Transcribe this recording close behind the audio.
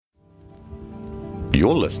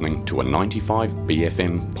You're listening to a 95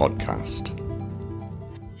 BFM podcast.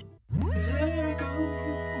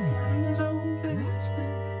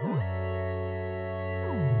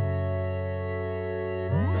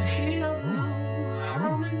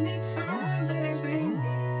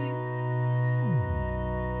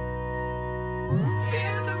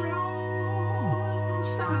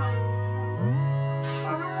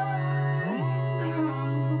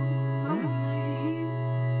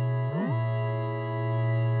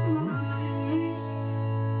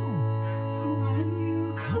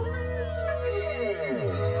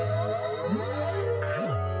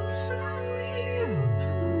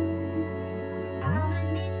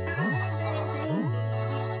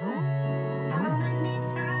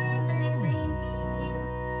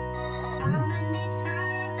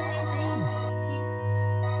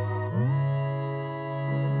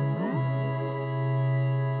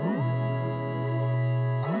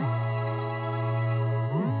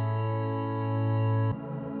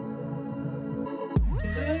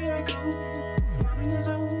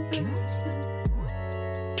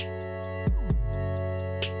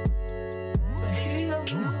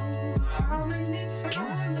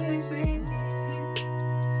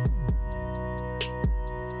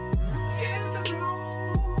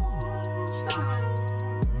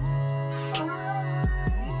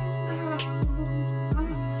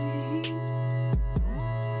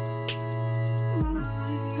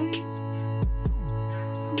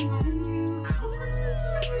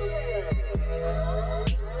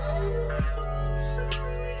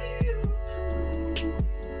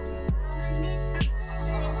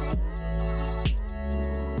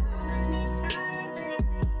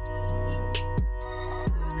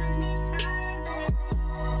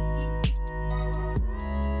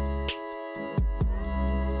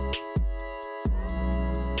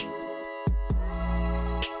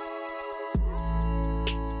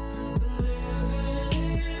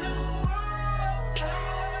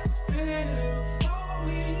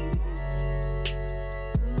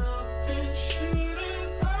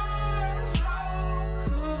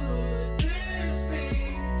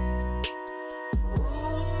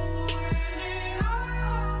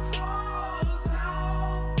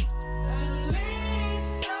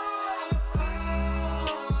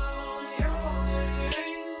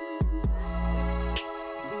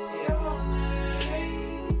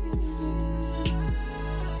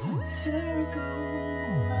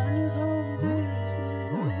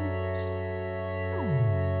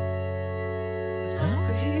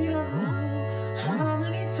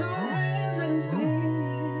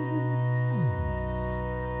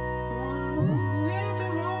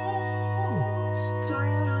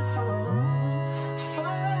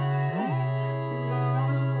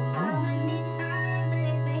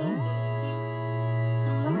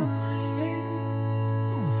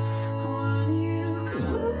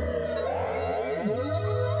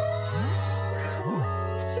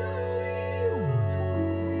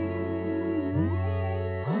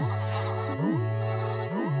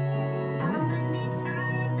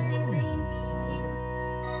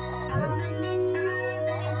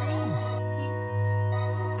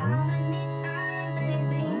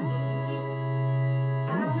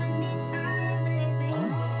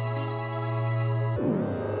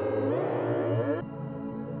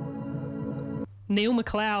 Neil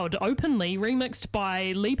MacLeod, openly remixed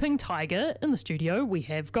by Leaping Tiger. In the studio, we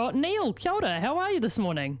have got Neil. Kia ora, how are you this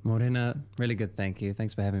morning? Morena, really good, thank you.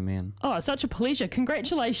 Thanks for having me in. Oh, such a pleasure.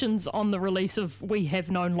 Congratulations on the release of We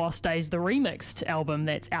Have Known Lost Days, the remixed album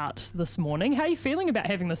that's out this morning. How are you feeling about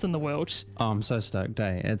having this in the world? Oh, I'm so stoked,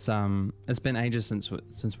 eh? It's been ages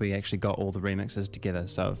since we actually got all the remixes together,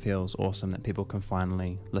 so it feels awesome that people can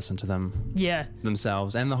finally listen to them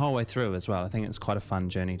themselves and the whole way through as well. I think it's quite a fun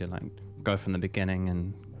journey to go from the beginning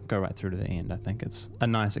and go right through to the end. I think it's a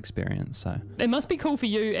nice experience. So it must be cool for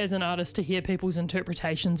you as an artist to hear people's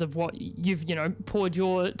interpretations of what you've poured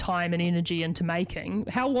your time and energy into making.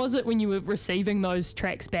 How was it when you were receiving those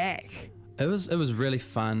tracks back? It was really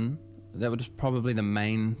fun. That was probably the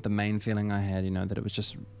main feeling I had, that it was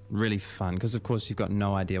just really fun, because of course you've got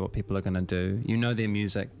no idea what people are going to do. You know their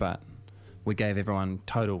music, but we gave everyone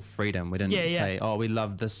total freedom. We didn't say, oh, we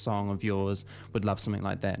love this song of yours, would love something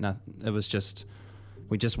like that. No, it was just,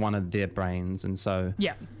 we just wanted their brains. And so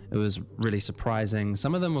it was really surprising.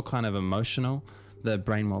 Some of them were kind of emotional. The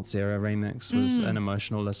Brain Waltz Era remix was an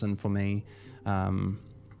emotional listen for me.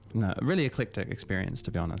 Really eclectic experience, to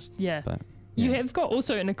be honest. Yeah. But, you have got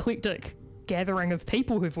also an eclectic gathering of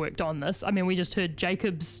people who've worked on this. I mean, we just heard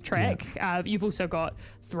Jacob's track. You've also got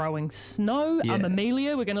Throwing Snow,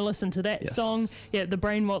 Amelia. We're going to listen to that song. Yeah, the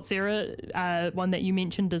Brain Watts Era, one that you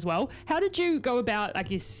mentioned as well. How did you go about, I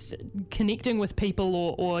guess, connecting with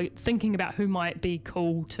people or thinking about who might be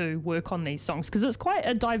cool to work on these songs? Because it's quite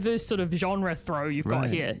a diverse sort of genre throw you've got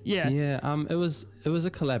here. It was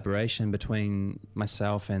a collaboration between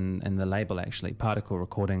myself and the label, actually. Particle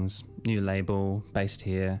Recordings, new label based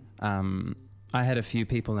here. I had a few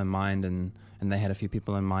people in mind and they had a few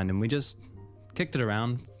people in mind, and we just kicked it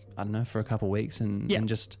around, I don't know, for a couple of weeks and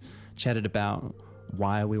just chatted about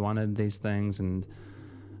why we wanted these things. And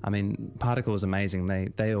I mean, Particle was amazing.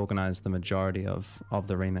 They organized the majority of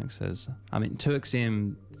the remixes. I mean,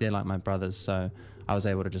 2XM, they're like my brothers, so I was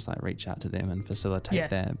able to just like reach out to them and facilitate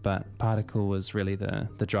that. But Particle was really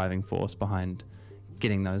the driving force behind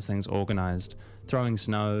getting those things organized. Throwing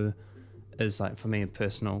Snow is like, for me, a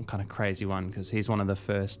personal kind of crazy one, because he's one of the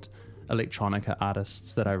first electronica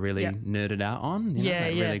artists that I really nerded out on.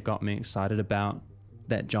 Really got me excited about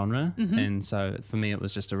that genre. And so for me, it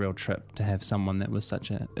was just a real trip to have someone that was such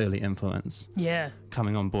an early influence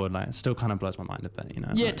coming on board. Like, it still kind of blows my mind a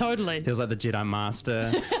bit, like, totally feels like the Jedi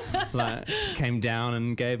Master like came down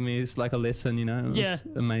and gave me like a lesson. It was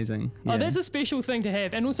amazing. Oh, that's a special thing to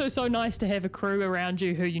have, and also so nice to have a crew around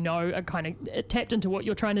you who are kind of tapped into what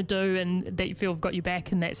you're trying to do and that you feel have got you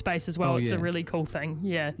back in that space as well. It's a really cool thing.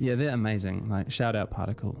 They're amazing. Like, shout out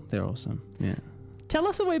Particle, they're awesome. Tell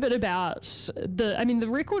us a wee bit about the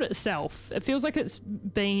record itself. It feels like it's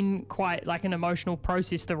been quite like an emotional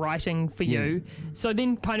process, the writing for you. So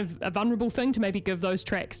then kind of a vulnerable thing to maybe give those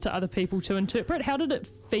tracks to other people to interpret. How did it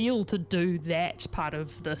feel to do that part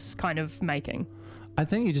of this kind of making? I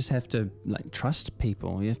think you just have to like trust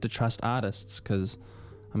people. You have to trust artists, because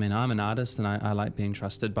I mean, I'm an artist and I like being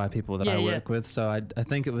trusted by people that I work with. So I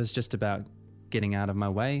think it was just about getting out of my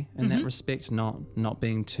way in that respect, not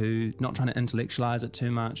trying to intellectualize it too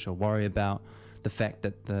much or worry about the fact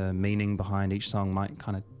that the meaning behind each song might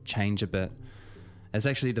kind of change a bit. It's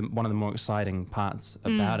actually one of the more exciting parts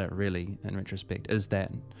about it, really, in retrospect, is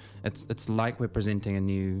that it's like we're presenting a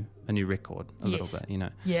new record a little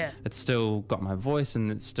bit, It's still got my voice, and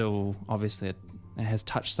it's still, obviously, it has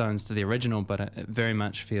touchstones to the original, but it very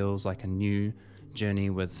much feels like a new journey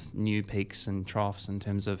with new peaks and troughs in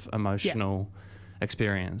terms of emotional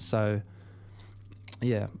experience. So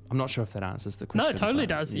I'm not sure if that answers the question. No, it totally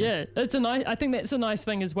does. It's I think that's a nice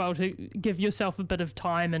thing as well, to give yourself a bit of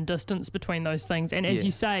time and distance between those things, and as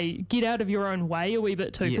you say, get out of your own way a wee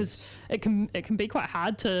bit too, because it can be quite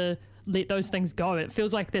hard to let those things go. It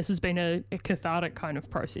feels like this has been a cathartic kind of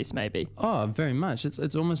process, maybe. Oh, very much.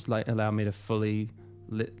 It's almost like allowed me to fully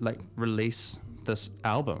release this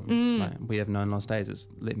album. Like, We Have Known Lost Days. It's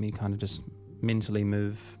let me kind of just mentally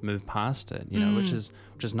move past it, which is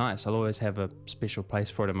nice. I'll always have a special place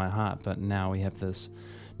for it in my heart, but now we have this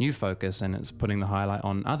new focus, and it's putting the highlight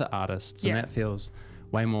on other artists, and that feels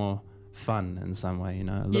way more fun in some way,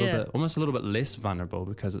 almost a little bit less vulnerable,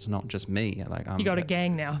 because it's not just me. Like, you got a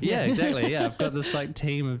gang now. Yeah, exactly. I've got this like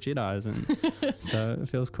team of Jedis, and so it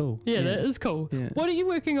feels cool. That is cool. What are you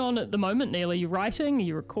working on at the moment, Neil? Are you writing? Are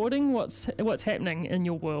you recording? What's happening in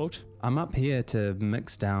your world? I'm up here to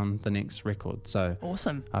mix down the next record. So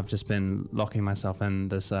awesome. I've just been locking myself in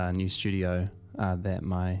this new studio that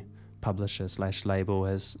my publisher / label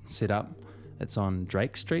has set up. It's on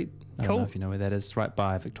Drake Street. I don't know if you know where that is, right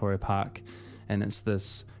by Victoria Park. And it's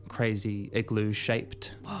this crazy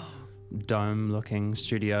igloo-shaped dome-looking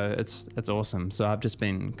studio. It's awesome. So I've just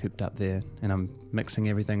been cooped up there, and I'm mixing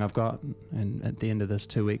everything I've got. And at the end of this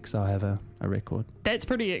 2 weeks, I'll have a record. That's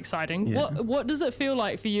pretty exciting. What does it feel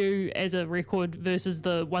like for you as a record versus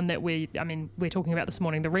the one that we're talking about this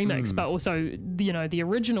morning, the remix, but also the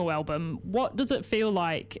original album? What does it feel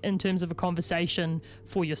like in terms of a conversation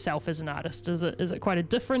for yourself as an artist? Is it quite a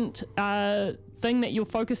different thing that you're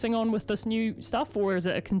focusing on with this new stuff, or is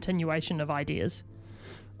it a continuation of ideas?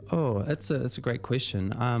 Oh, it's a great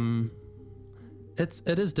question.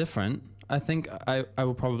 It is different. I think I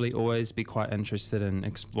will probably always be quite interested in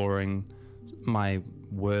exploring my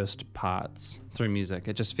worst parts through music.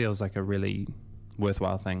 It just feels like a really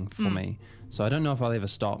worthwhile thing for me. So I don't know if I'll ever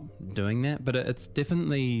stop doing that, but it's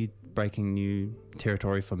definitely breaking new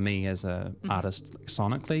territory for me as a artist, like,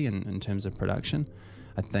 sonically and in terms of production.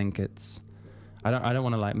 I think I don't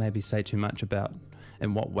want to like maybe say too much about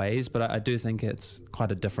in what ways, but I do think it's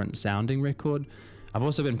quite a different sounding record. I've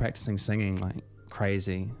also been practicing singing like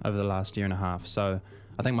crazy over the last year and a half, so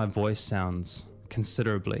I think my voice sounds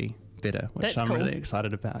considerably better, which I'm really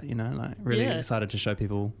excited about, really excited to show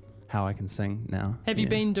people how I can sing now. Have you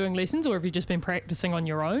been doing lessons, or have you just been practicing on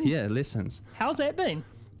your own? Yeah, lessons. How's that been?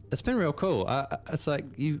 It's been real cool. It's like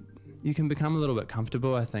you can become a little bit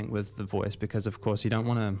comfortable, I think, with the voice, because of course you don't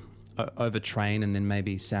want to overtrain and then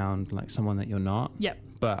maybe sound like someone that you're not. Yep.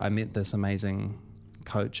 But I met this amazing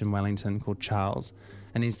coach in Wellington called Charles,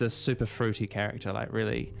 and he's this super fruity character, like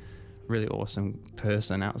really, really awesome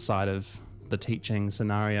person outside of the teaching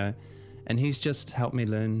scenario. And he's just helped me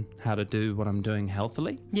learn how to do what I'm doing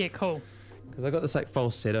healthily. Yeah, cool. Because I got this like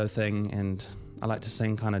falsetto thing, and I like to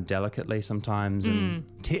sing kind of delicately sometimes, and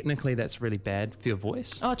technically that's really bad for your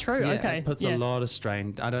voice. Oh, true. Yeah, Okay. it puts a lot of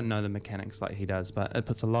strain. I don't know the mechanics like he does, but it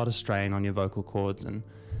puts a lot of strain on your vocal cords, and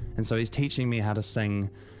so he's teaching me how to sing,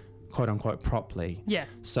 quote unquote, properly. Yeah.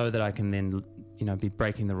 So that I can then, be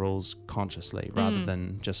breaking the rules consciously rather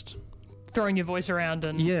than just throwing your voice around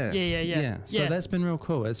and yeah. So that's been real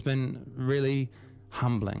cool. It's been really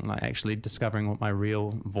humbling, like actually discovering what my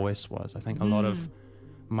real voice was. I think a lot of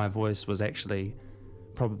my voice was actually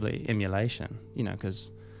probably emulation,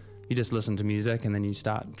 because you just listen to music and then you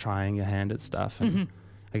start trying your hand at stuff, and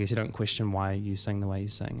I guess you don't question why you sing the way you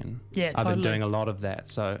sing, and I've been doing a lot of that,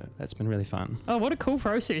 so that's been really fun. Oh, what a cool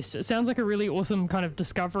process. It sounds like a really awesome kind of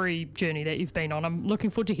discovery journey that you've been on. I'm looking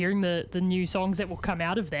forward to hearing the new songs that will come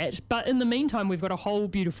out of that. But in the meantime, we've got a whole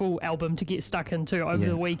beautiful album to get stuck into over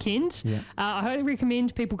the weekend. Yeah. I highly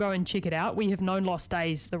recommend people go and check it out. We Have Known Lost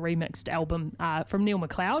Days, the remixed album from Neil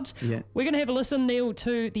MacLeod. Yeah. We're going to have a listen, Neil,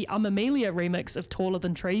 to the Amelia remix of Taller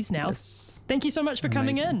Than Trees now. Yes. Thank you so much for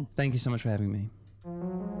coming in. Thank you so much for having me.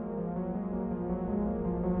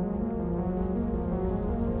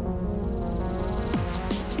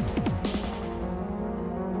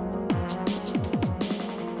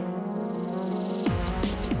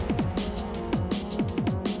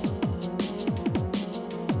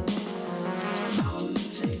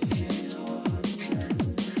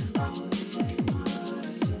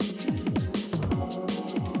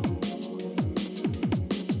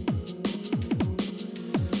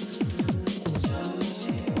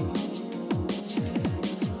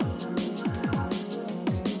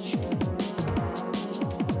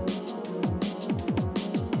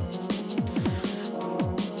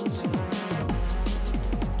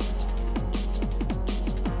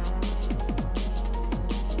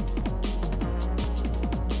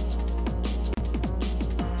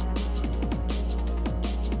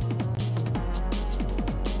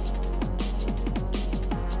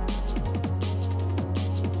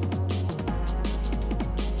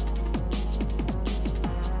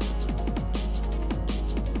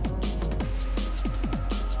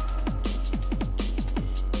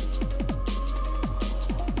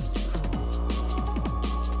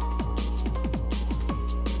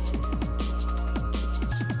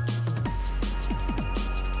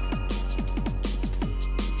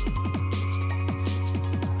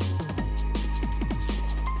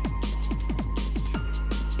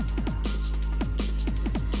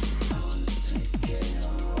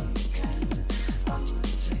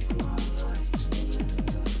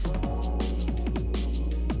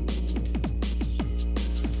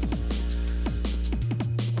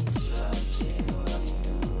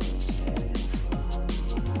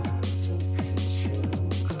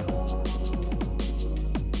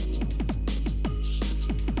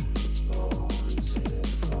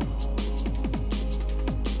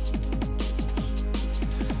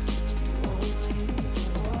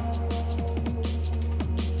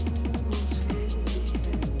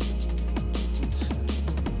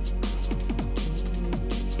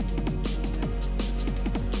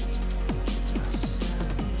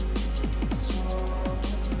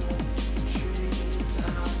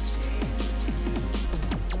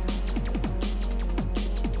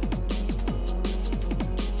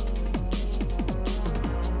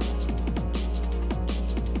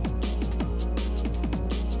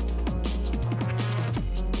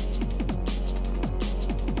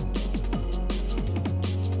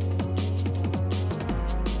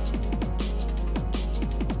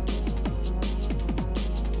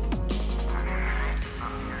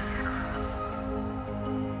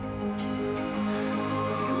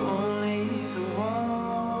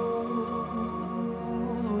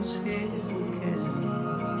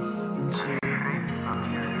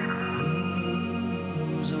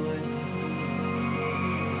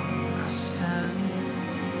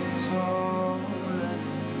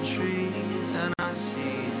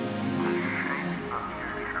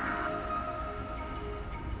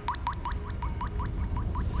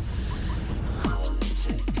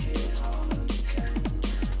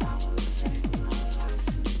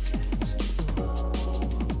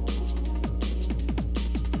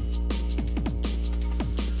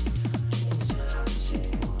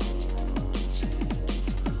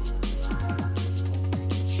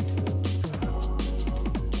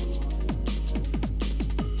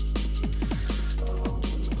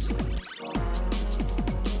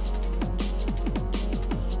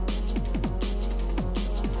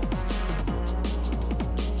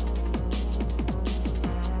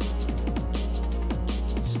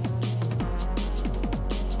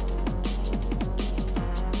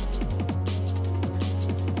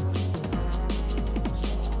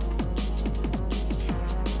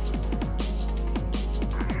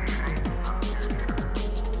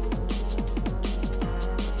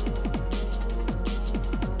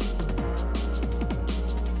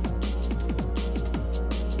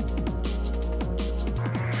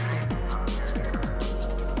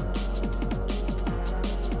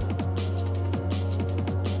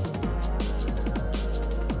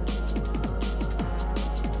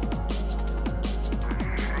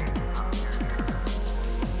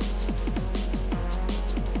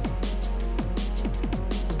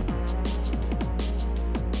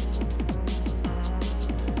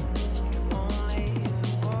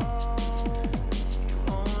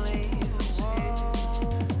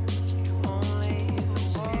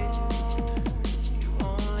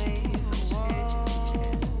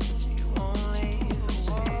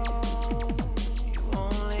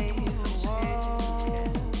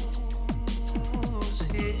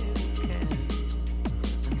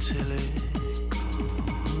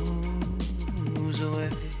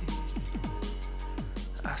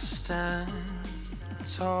 stand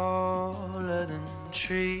taller than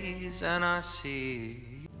trees and I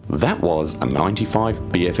see. That was a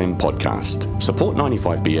 95BFM podcast. Support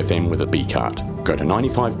 95BFM with a B card. Go to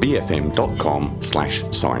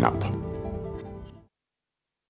 95bfm.com/sign up.